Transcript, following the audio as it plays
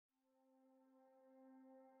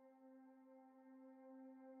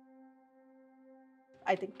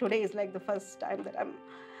I think today is like the first time that I'm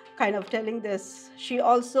kind of telling this. She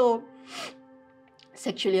also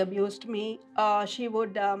sexually abused me. She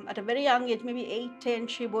would, at a very young age, maybe 8, 10,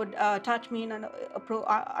 she would touch me in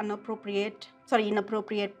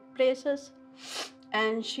inappropriate places.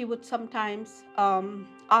 And she would sometimes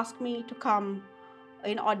ask me to come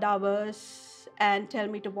in odd hours and tell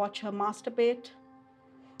me to watch her masturbate.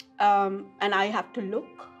 And I have to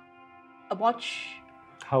watch.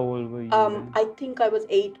 How old were you then? I think I was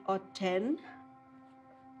 8 or 10.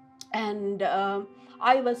 And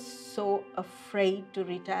I was so afraid to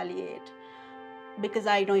retaliate, because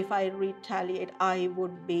I know if I retaliate, I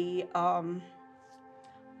would be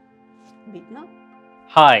beaten up.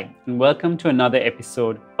 Hi, and welcome to another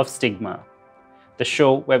episode of Stigma, the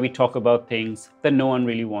show where we talk about things that no one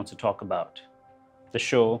really wants to talk about. The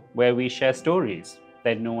show where we share stories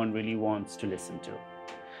that no one really wants to listen to.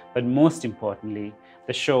 But most importantly,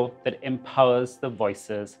 the show that empowers the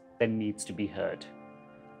voices that needs to be heard.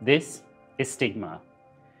 This is Stigma.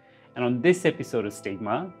 And on this episode of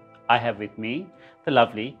Stigma, I have with me the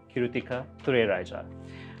lovely Kiruthika Thurairajah.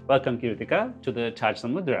 Welcome, Kiruthika, to the Taj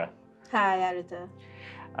Samudra. Hi, Aritha.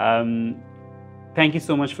 Thank you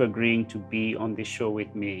so much for agreeing to be on this show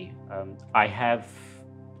with me.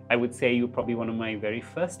 I would say you're probably one of my very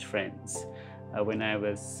first friends when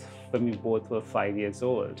we both were 5 years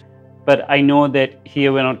old. But I know that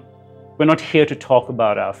here we're not here to talk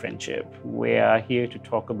about our friendship. We are here to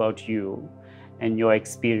talk about you and your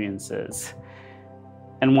experiences.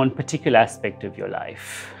 And one particular aspect of your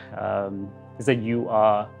life is that you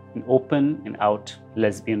are an open and out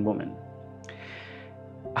lesbian woman.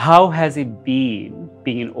 How has it been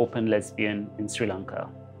being an open lesbian in Sri Lanka?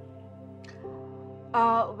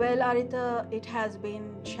 Well, Aritha, it has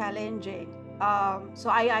been challenging. So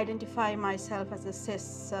I identify myself as a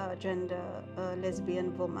cisgender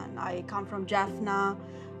lesbian woman. I come from Jaffna.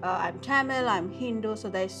 I'm Tamil, I'm Hindu, so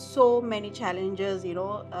there's so many challenges,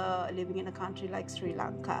 living in a country like Sri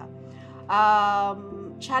Lanka.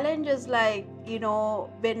 Challenges like,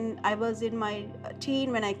 when I was in my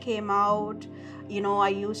teen, when I came out, I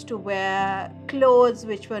used to wear clothes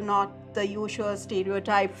which were not the usual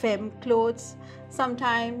stereotype femme clothes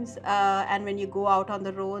sometimes, and when you go out on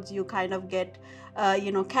the roads, you kind of get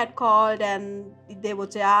catcalled, and they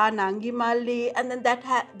would say nangi malli, and then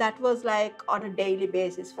that was like on a daily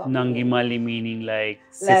basis for Nangi me. Malli meaning like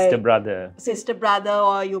sister brother,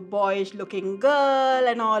 or you boyish looking girl,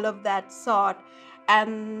 and all of that sort.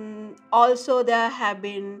 And also there have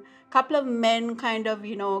been a couple of men kind of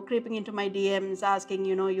creeping into my DMs asking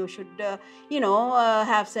you should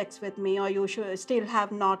have sex with me, or you should still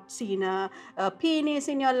have not seen a penis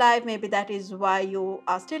in your life, maybe that is why you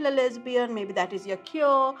are still a lesbian, maybe that is your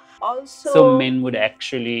cure. Also, so men would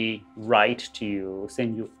actually write to you,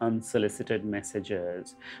 send you unsolicited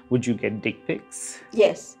messages. Would you get dick pics?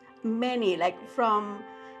 Yes, many,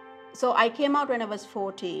 so I came out when I was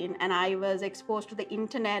 14, and I was exposed to the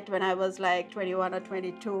internet when I was like 21 or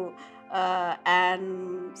 22.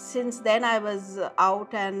 And since then I was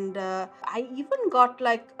out, and I even got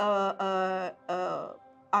like a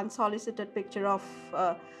unsolicited picture of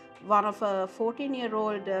one of a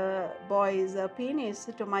 14-year-old boy's penis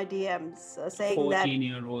to my DMs, saying that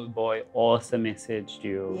 14-year-old boy also messaged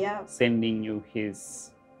you, sending you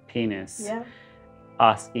his penis,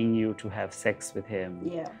 asking you to have sex with him.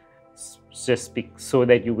 Just so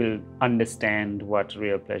that you will understand what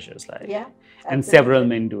real pleasure is like. And several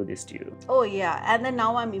men do this to you. Oh yeah, and then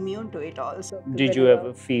now I'm immune to it also. Did you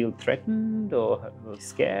ever feel threatened or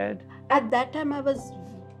scared? At that time I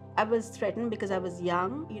was threatened because I was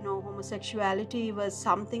young. Homosexuality was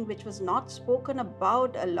something which was not spoken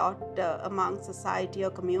about a lot among society or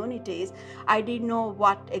communities. I didn't know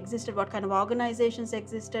what existed, what kind of organizations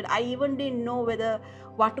existed. I even didn't know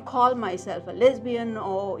what to call myself, a lesbian,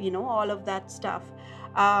 or all of that stuff.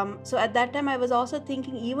 So at that time I was also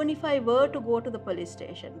thinking, even if I were to go to the police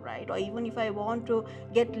station, right, or even if I want to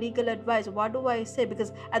get legal advice, what do I say?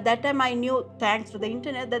 Because at that time I knew, thanks to the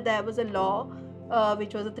internet, that there was a law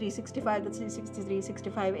which was a 365, the 363,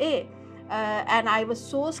 65A. And I was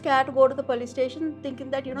so scared to go to the police station,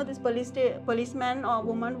 thinking that this policeman or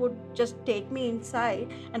woman would just take me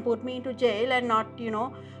inside and put me into jail, and not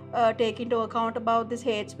take into account about this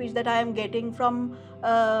hate speech that I am getting from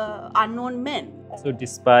unknown men. So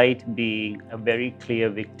despite being a very clear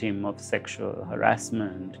victim of sexual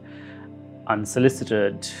harassment,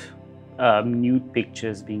 unsolicited nude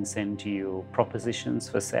pictures being sent to you, propositions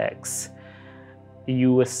for sex,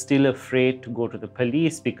 you were still afraid to go to the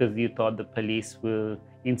police because you thought the police will,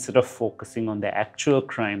 instead of focusing on the actual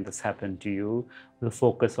crime that's happened to you, will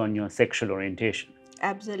focus on your sexual orientation.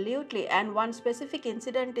 Absolutely. And one specific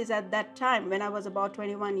incident is at that time when I was about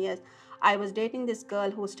 21 years, I was dating this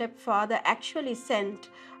girl whose stepfather actually sent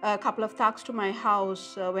a couple of thugs to my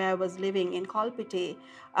house where I was living in Kolpiti.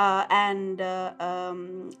 And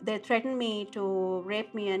they threatened me to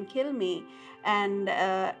rape me and kill me. And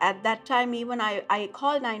at that time, even I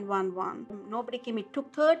called 911. Nobody came. It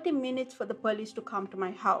took 30 minutes for the police to come to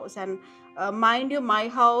my house. And mind you, my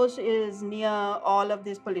house is near all of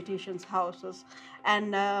these politicians' houses.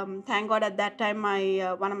 And thank God at that time,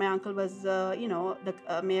 my one of my uncle was,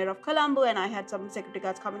 the mayor of Colombo, and I had some security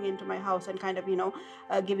guards coming into my house and kind of,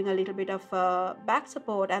 giving a little bit of back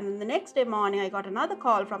support. And then the next day morning, I got another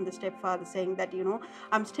call from the stepfather saying that,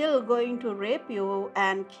 I'm still going to rape you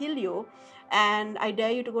and kill you, and I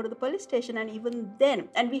dare you to go to the police station. And even then,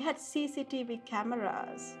 and we had CCTV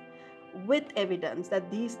cameras with evidence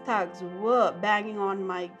that these thugs were banging on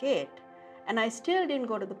my gate. And I still didn't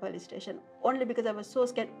go to the police station, only because I was so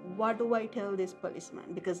scared. What do I tell this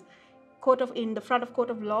policeman? Because in the front of court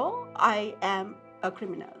of law, I am a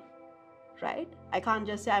criminal, right? I can't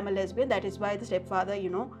just say I'm a lesbian. That is why the stepfather,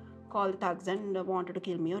 called the thugs and wanted to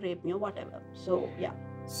kill me or rape me or whatever. So, yeah.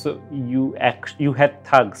 So you had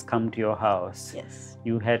thugs come to your house. Yes.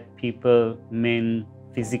 You had people, men,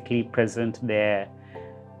 physically present there,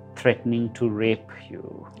 threatening to rape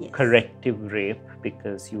you, yes. Corrective rape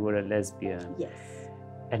because you were a lesbian. Yes.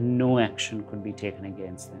 And no action could be taken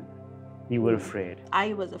against them. You were afraid.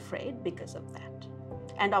 I was afraid because of that.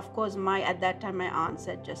 And of course, at that time, my aunt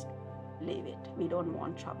said, just leave it. We don't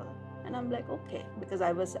want trouble. And I'm like, okay, because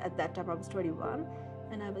at that time, I was 21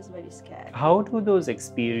 and I was very scared. How do those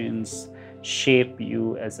experiences shape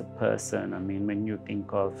you as a person? I mean, when you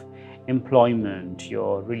think of employment,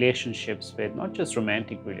 your relationships with not just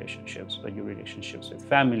romantic relationships, but your relationships with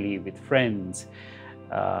family, with friends,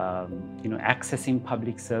 accessing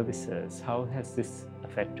public services, how has this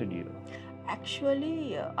affected you?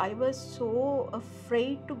 Actually, I was so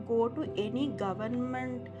afraid to go to any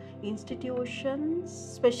government institutions,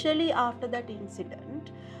 especially after that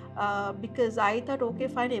incident, because I thought, okay,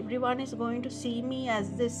 fine, everyone is going to see me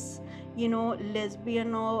as this,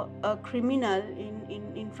 lesbian or a criminal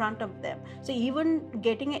in front of them. So even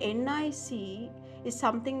getting an NIC is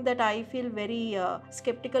something that I feel very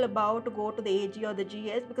skeptical about, to go to the AG or the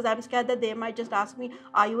GS, because I'm scared that they might just ask me,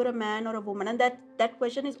 are you a man or a woman? And that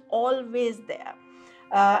question is always there.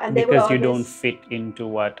 And because you don't fit into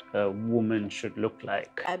what a woman should look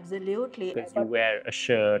like. Absolutely. Because you wear a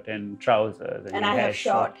shirt and trousers. And I have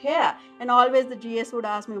short hair. And always the GS would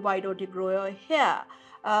ask me, why don't you grow your hair?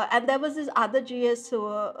 And there was this other GS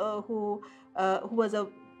who was a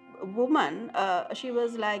woman. She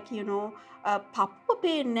was like, Pappa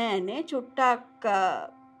penne chuttak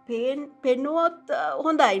pennuwot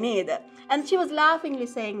hondai neda. And she was laughingly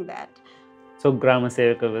saying that. So Grama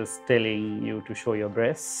Sevaka was telling you to show your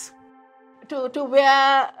breasts? To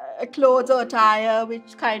wear clothes or attire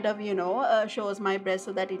which kind of, shows my breast,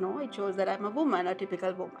 so that, it shows that I'm a woman, a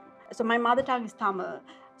typical woman. So my mother tongue is Tamil.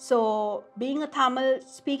 So being a Tamil,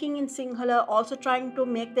 speaking in Sinhala, also trying to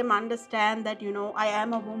make them understand that, I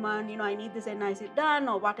am a woman, I need this NIC done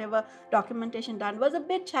or whatever documentation done, was a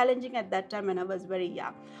bit challenging at that time when I was very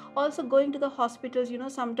young. Also going to the hospitals,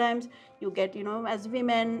 sometimes you get, as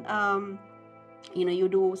women, you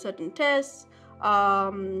do certain tests.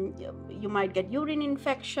 You might get urine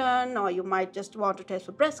infection, or you might just want to test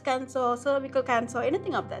for breast cancer, cervical cancer,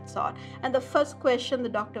 anything of that sort. And the first question the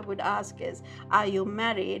doctor would ask is, are you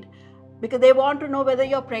married? Because they want to know whether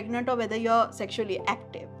you're pregnant or whether you're sexually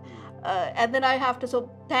active. And then I have to, so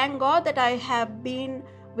thank God that I have been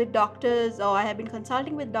with doctors, or I have been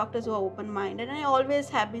consulting with doctors who are open-minded, and I always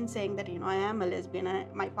have been saying that, I am a lesbian,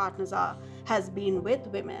 and my partners has been with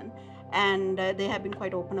women. And they have been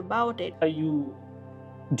quite open about it. Do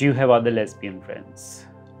you have other lesbian friends?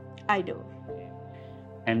 I do.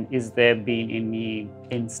 And is there been any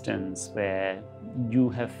instance where you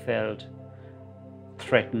have felt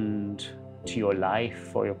threatened to your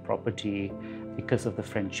life or your property because of the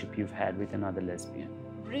friendship you've had with another lesbian?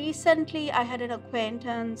 Recently, I had an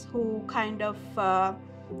acquaintance who kind of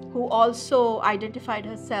who also identified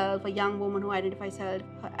herself, a young woman who identifies herself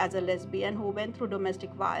as a lesbian, who went through domestic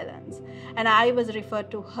violence. And I was referred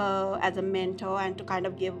to her as a mentor and to kind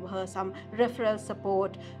of give her some referral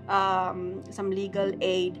support, some legal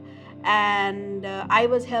aid. And I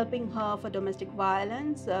was helping her for domestic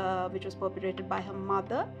violence, which was perpetrated by her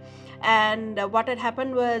mother. And what had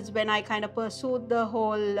happened was, when I kind of pursued the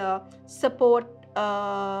whole support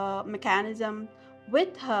mechanism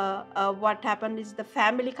with her, what happened is the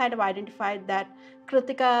family kind of identified that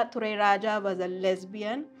Kiruthika Thurairajah was a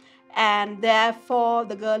lesbian, and therefore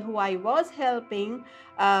the girl who I was helping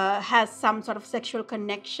has some sort of sexual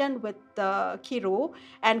connection with Kiru,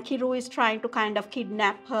 and Kiru is trying to kind of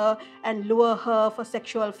kidnap her and lure her for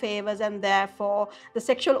sexual favors, and therefore the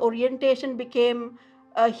sexual orientation became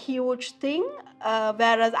a huge thing,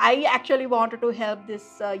 whereas I actually wanted to help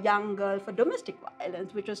this young girl for domestic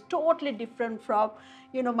violence, which was totally different from,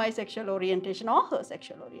 you know, my sexual orientation or her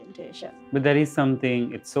sexual orientation. But there is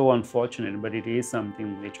something, it's so unfortunate, but it is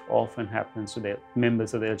something which often happens to the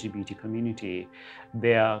members of the LGBT community.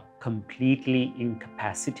 They are completely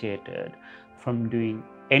incapacitated from doing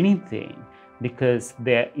anything because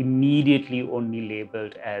they're immediately only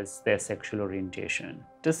labeled as their sexual orientation.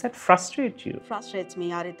 Does that frustrate you? Frustrates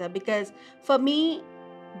me, Aritha, because for me,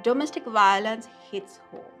 domestic violence hits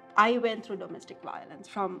home. I went through domestic violence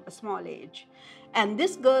from a small age, and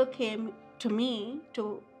this girl came to me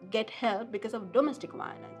to get help because of domestic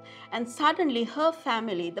violence. And suddenly her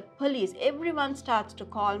family, the police, everyone starts to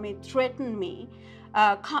call me, threaten me.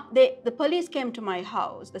 The police came to my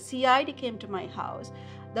house, the CID came to my house,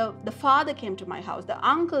 the father came to my house, the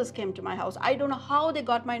uncles came to my house. I don't know how they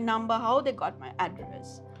got my number, how they got my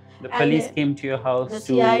address. The police came to your house the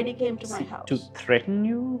CID came to my house to threaten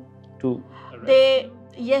you? To arrest They, you?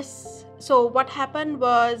 yes. So what happened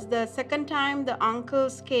was, the second time the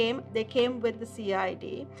uncles came, they came with the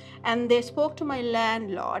CID, and they spoke to my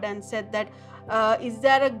landlord and said that, is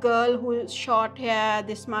there a girl who is short hair,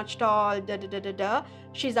 this much tall, da da da da da?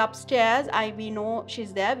 She's upstairs. We know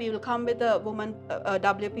she's there. We will come with a woman,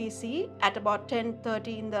 WPC, at about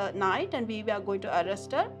 10:30 in the night, and we are going to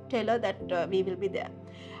arrest her. Tell her that we will be there.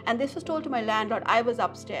 And this was told to my landlord. I was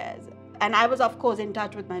upstairs, and I was, of course, in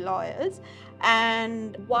touch with my lawyers.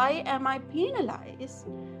 And why am I penalized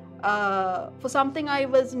for something I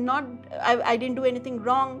was not, I didn't do anything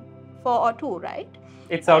wrong for or to, right?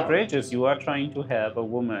 It's outrageous. You are trying to help a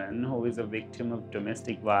woman who is a victim of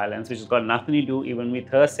domestic violence, which has got nothing to do even with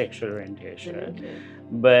her sexual orientation. Absolutely.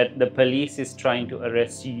 But the police is trying to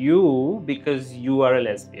arrest you because you are a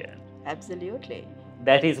lesbian. Absolutely.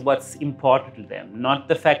 That is what's important to them, not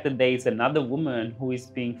the fact that there is another woman who is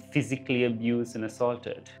being physically abused and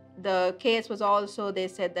assaulted. The case was also, they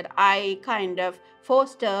said that I kind of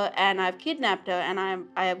forced her and I've kidnapped her, and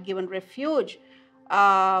I have given refuge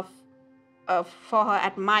for her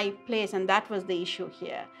at my place, and that was the issue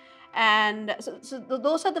here. And so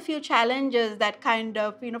those are the few challenges that kind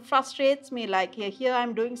of, you know, frustrates me. Like, here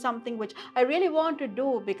I'm doing something which I really want to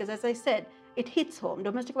do, because, as I said, it hits home.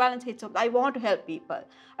 Domestic violence hits home. I want to help people.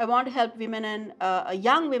 I want to help women and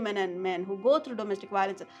young women and men who go through domestic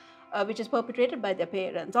violence, which is perpetrated by their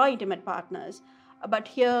parents or intimate partners. But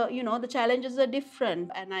here, you know, the challenges are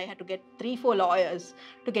different, and I had to get 3-4 lawyers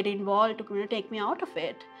to get involved to, you know, take me out of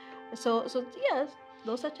it. So yes,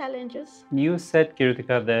 those are challenges. You said,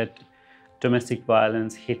 Kiruthika, that domestic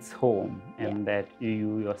violence hits home and that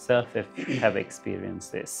you yourself have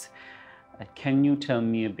experienced this. Can you tell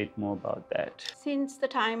me a bit more about that? Since the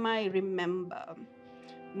time I remember,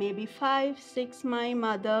 maybe 5, 6, my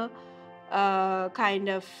mother kind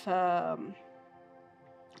of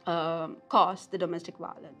caused the domestic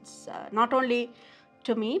violence, not only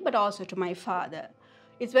to me but also to my father.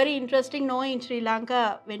 It's very interesting knowing in Sri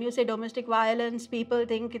Lanka, when you say domestic violence, people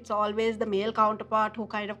think it's always the male counterpart who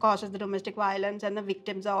kind of causes the domestic violence, and the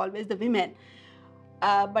victims are always the women.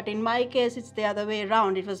 But in my case, it's the other way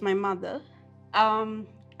around. It was my mother. And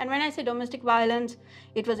when I say domestic violence,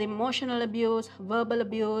 it was emotional abuse, verbal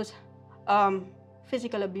abuse,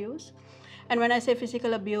 physical abuse. And when I say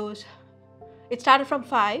physical abuse, it started from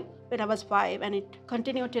 5, when I was 5, and it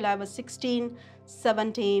continued till I was 16,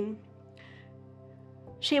 17.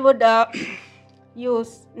 She would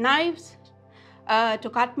use knives to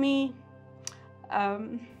cut me.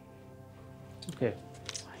 Okay.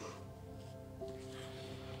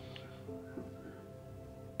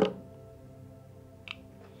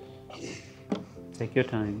 Take your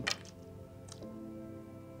time.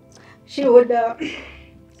 She would...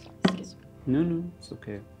 No, it's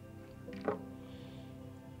okay.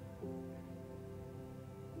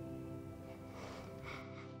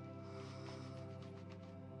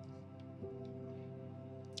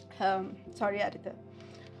 sorry, Aritha.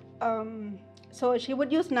 So she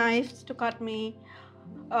would use knives to cut me.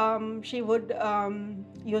 She would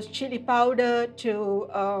use chili powder to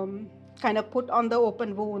kind of put on the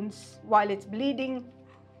open wounds while it's bleeding.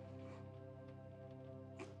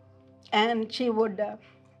 And she would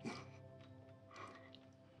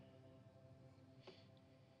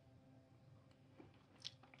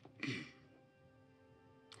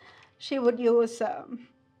use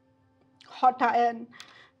hot iron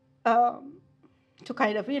to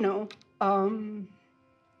kind of, you know,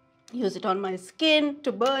 use it on my skin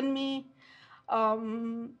to burn me.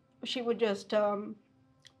 She would just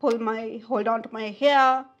hold on to my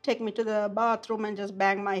hair, take me to the bathroom and just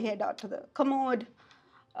bang my head out to the commode.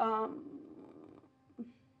 Um,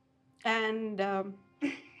 and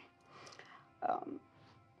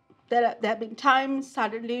there have been times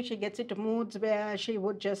suddenly she gets into moods where she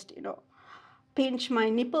would just, pinch my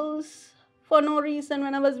nipples for no reason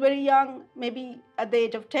when I was very young, maybe at the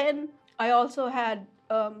age of 10. I also had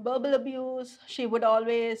verbal abuse. She would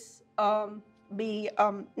always be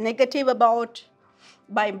negative about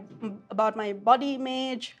my body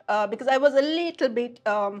image because I was a little bit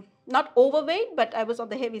not overweight, but I was on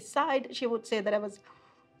the heavy side. She would say that I was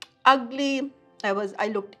ugly. I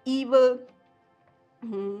looked evil.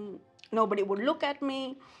 Nobody would look at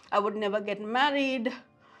me. I would never get married.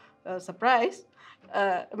 Surprise,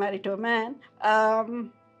 married to a man,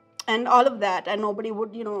 and all of that, and nobody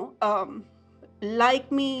would,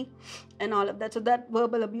 like me, and all of that. So that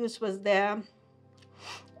verbal abuse was there,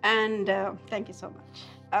 and thank you so much.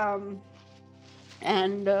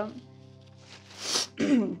 And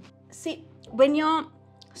see, when you're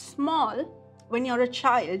small, when you're a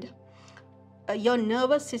child, your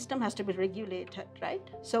nervous system has to be regulated, right?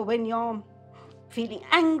 So when you're feeling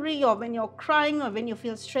angry, or when you're crying, or when you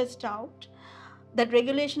feel stressed out, that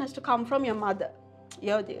regulation has to come from your mother.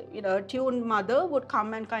 A tuned mother would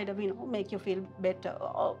come and kind of, make you feel better,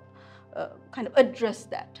 or kind of address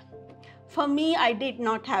that. For me, I did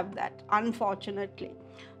not have that, unfortunately.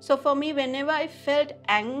 So for me, whenever I felt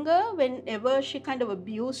anger, whenever she kind of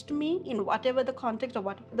abused me in whatever the context or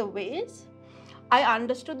whatever the ways, I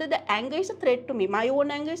understood that the anger is a threat to me. My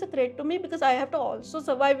own anger is a threat to me because I have to also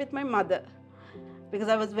survive with my mother, because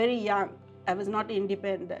I was very young. I was not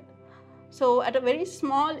independent. So at a very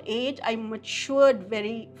small age, I matured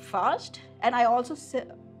very fast, and I also,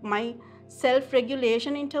 my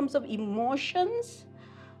self-regulation in terms of emotions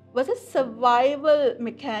was a survival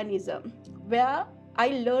mechanism where I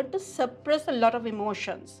learned to suppress a lot of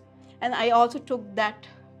emotions. And I also took that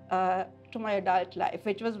to my adult life,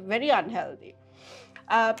 which was very unhealthy.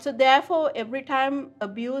 So therefore, every time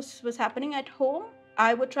abuse was happening at home,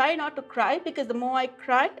 I would try not to cry, because the more I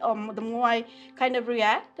cried, or the more I kind of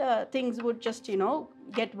react, things would just,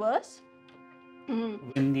 get worse.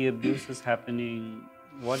 When the abuse was happening,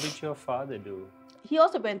 what did your father do? He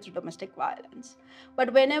also went through domestic violence.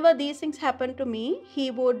 But whenever these things happened to me, he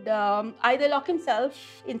would either lock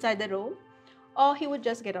himself inside the room, or he would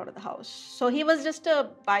just get out of the house. So he was just a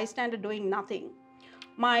bystander doing nothing.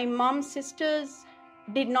 My mom's sisters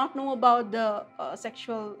did not know about the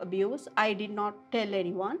sexual abuse. I did not tell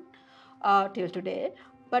anyone till today.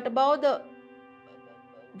 But about the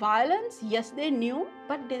violence, yes, they knew,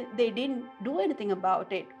 but they didn't do anything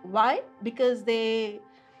about it. Why? Because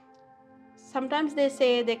sometimes they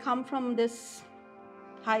say they come from this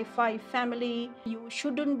hi-fi family. You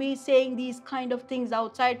shouldn't be saying these kind of things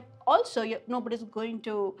outside. Also, nobody's going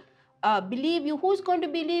to believe you. Who's going to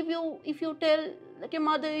believe you if you tell that your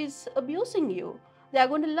mother is abusing you? They're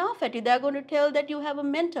going to laugh at you. They're going to tell that you have a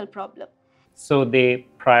mental problem. So they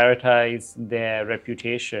prioritize their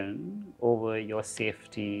reputation over your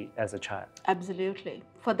safety as a child. Absolutely.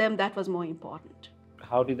 For them, that was more important.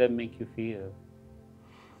 How did that make you feel?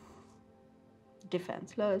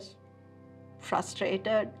 Defenseless,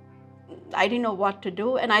 frustrated. I didn't know what to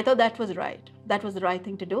do, and I thought that was right. That was the right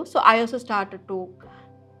thing to do. So I also started to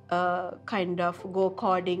kind of go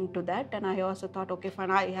according to that, and I also thought, okay,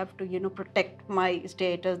 fine, I have to, protect my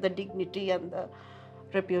status, the dignity, and the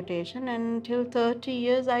reputation. And until 30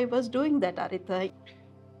 years, I was doing that, Aritha.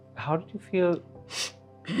 How did you feel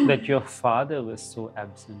that your father was so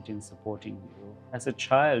absent in supporting you? As a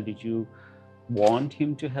child, did you want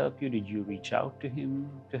him to help you? Did you reach out to him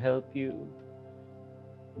to help you?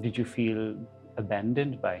 Did you feel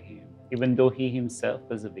abandoned by him, even though he himself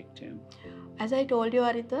was a victim? As I told you,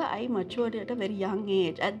 Aritha, I matured at a very young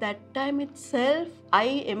age. At that time itself,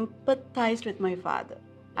 I empathized with my father.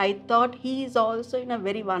 I thought he is also in a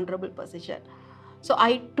very vulnerable position. So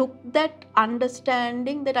I took that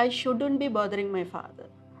understanding that I shouldn't be bothering my father.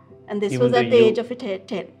 And this was at the age of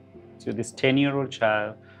 10. So this 10-year-old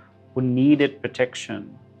child who needed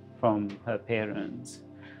protection from her parents,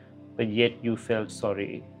 but yet you felt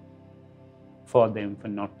sorry for them for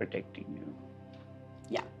not protecting you.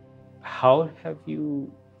 Yeah. How have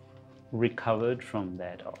you recovered from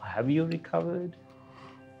that? Or have you recovered?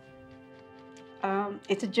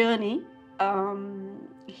 It's a journey.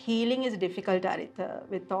 Healing is difficult, Aritha,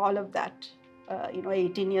 with all of that.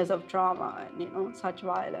 18 years of trauma and, such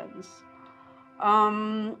violence.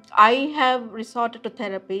 I have resorted to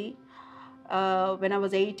therapy. When I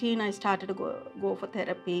was 18, I started to go for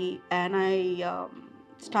therapy, and I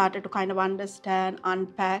started to kind of understand,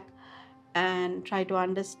 unpack, and try to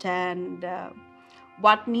understand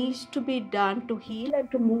what needs to be done to heal and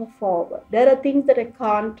to move forward. There are things that I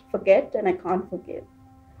can't forget and I can't forgive.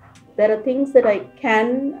 There are things that I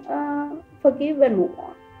can forgive and move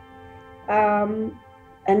on.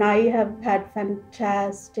 And I have had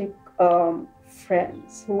fantastic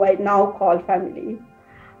friends who I now call family.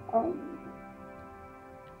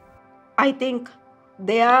 I think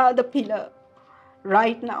they are the pillar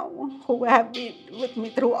right now who have been with me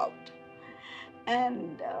throughout.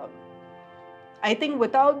 And I think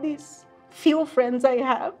without these few friends I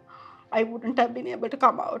have, I wouldn't have been able to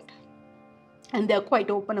come out. And they're quite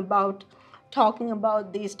open about talking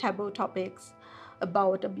about these taboo topics,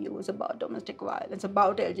 about abuse, about domestic violence,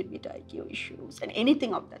 about LGBTIQ issues, and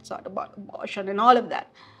anything of that sort, about abortion and all of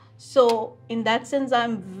that. So in that sense,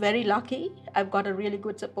 I'm very lucky. I've got a really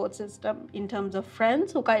good support system in terms of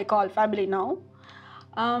friends who I call family now.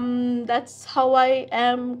 That's how I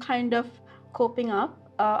am kind of coping up.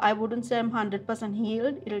 I wouldn't say I'm 100%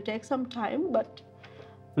 healed. It'll take some time, but...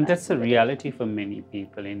 And that's the reality for many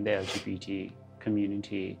people in the LGBT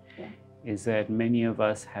community, is that many of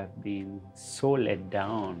us have been so let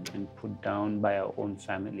down and put down by our own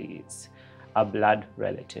families, our blood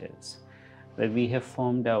relatives, that we have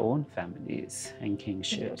formed our own families and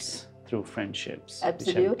kinships through friendships,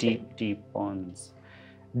 which have deep, deep bonds.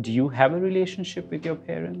 Do you have a relationship with your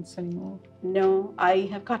parents anymore? No, I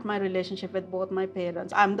have cut my relationship with both my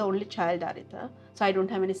parents. I'm the only child, Aritha, so I don't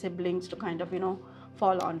have any siblings to kind of,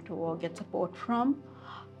 fall onto or get support from.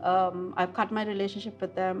 I've cut my relationship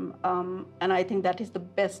with them, and I think that is the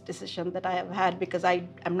best decision that I have had, because I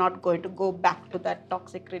am not going to go back to that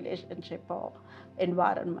toxic relationship or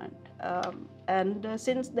environment. And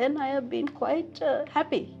since then, I have been quite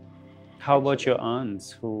happy. How about your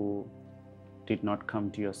aunts who did not come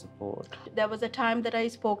to your support? There was a time that I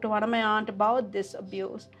spoke to one of my aunts about this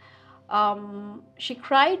abuse. She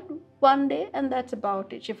cried one day, and that's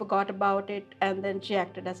about it. She forgot about it, and then she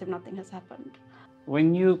acted as if nothing has happened.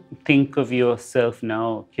 When you think of yourself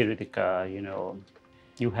now, Kiruthika,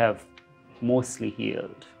 you have mostly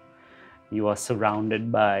healed. You are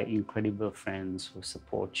surrounded by incredible friends who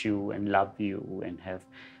support you and love you and have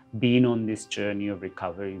been on this journey of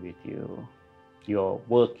recovery with you. You're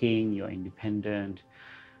working, you're independent.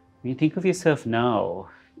 When you think of yourself now,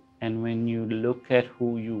 and when you look at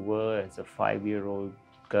who you were as a 5-year-old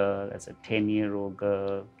girl, as a 10-year-old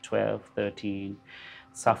girl, 12, 13,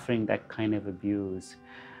 suffering that kind of abuse,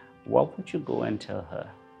 what would you go and tell her?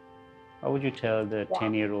 What would you tell the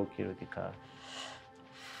 10-year-old Kiruthika?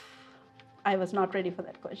 I was not ready for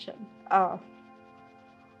that question. I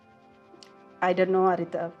don't know,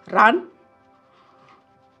 Aritha. Run.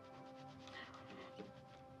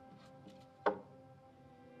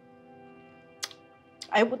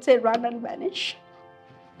 I would say run and vanish.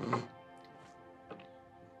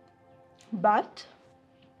 But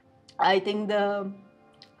I think the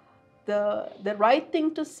right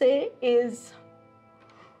thing to say is,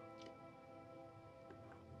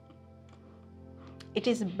 it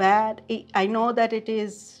is bad. I know that it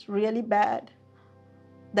is really bad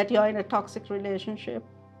that you're in a toxic relationship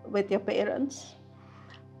with your parents.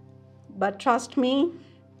 But trust me,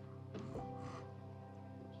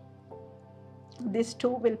 this too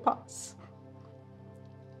will pass.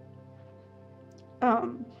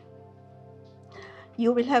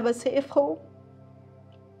 You will have a safe home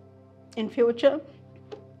in future.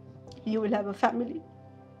 You will have a family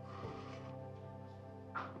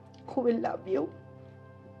who will love you,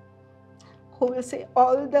 who will say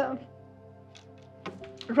all the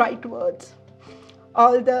right words,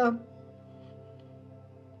 all the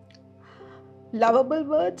lovable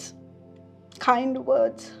words, kind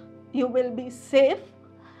words. You will be safe,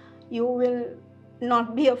 you will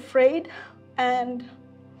not be afraid, and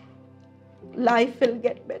life will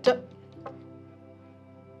get better.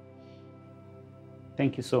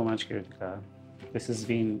 Thank you so much, Kiruthika. This has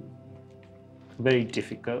been very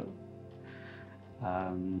difficult,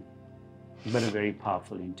 but a very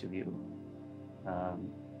powerful interview.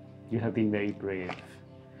 You have been very brave,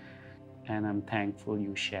 and I'm thankful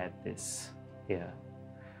you shared this here.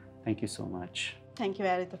 Thank you so much. Thank you,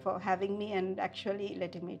 Aritha, for having me and actually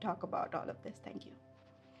letting me talk about all of this. Thank you.